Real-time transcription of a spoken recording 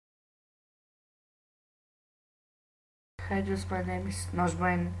Hi dudes, my name is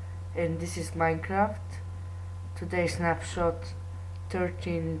Nojbrain and this is Minecraft. Today snapshot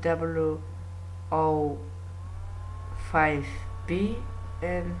 13W05B,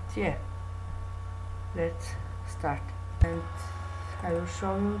 and yeah, let's start. And I will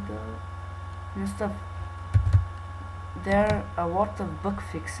show you the new stuff. There are a lot of bug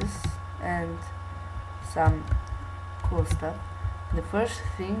fixes and some cool stuff. The first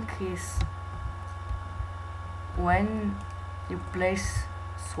thing is when you place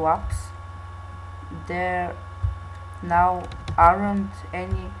swaps, there now aren't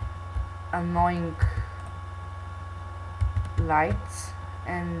any annoying lights,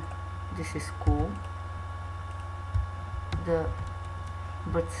 and this is cool. But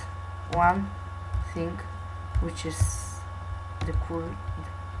one thing which is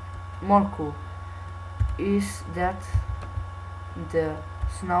more cool is that the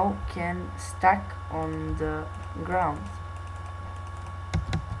snow can stack on the ground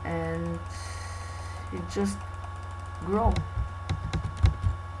and it just grow,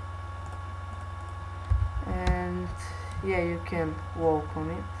 and yeah, you can walk on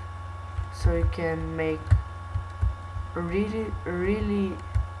it, so you can make really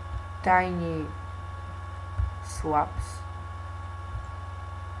tiny swaps.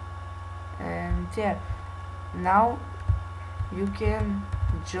 And yeah, now you can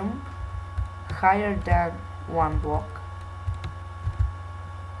jump higher than one block.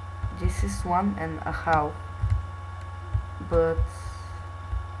 This is 1.5, but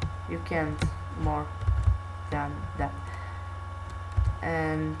you can't more than that.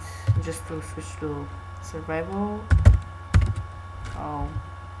 And just to switch to survival,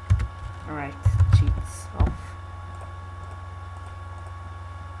 alright, cheats off,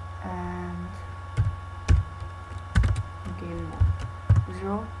 and game mode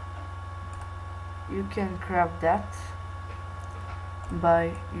 0. You can craft that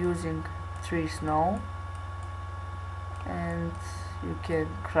by using 3 snow, and you can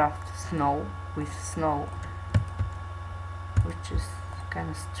craft snow with snow, which is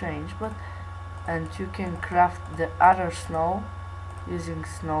kinda strange, and you can craft the other snow using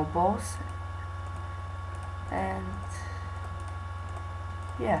snowballs, and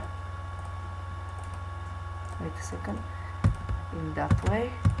yeah, wait a second, in that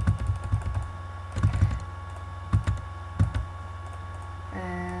way.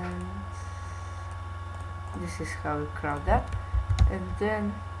 And this is how you craft that, and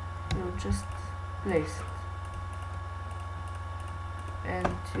then you just place it,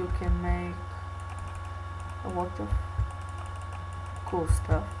 and you can make a lot of cool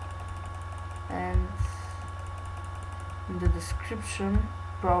stuff. And in the description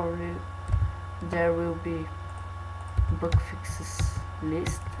probably there will be bug fixes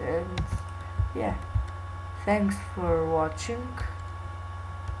list. And yeah, thanks for watching.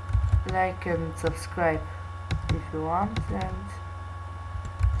 Like and subscribe if you want, and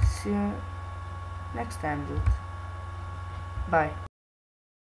see you next time, dude. Bye.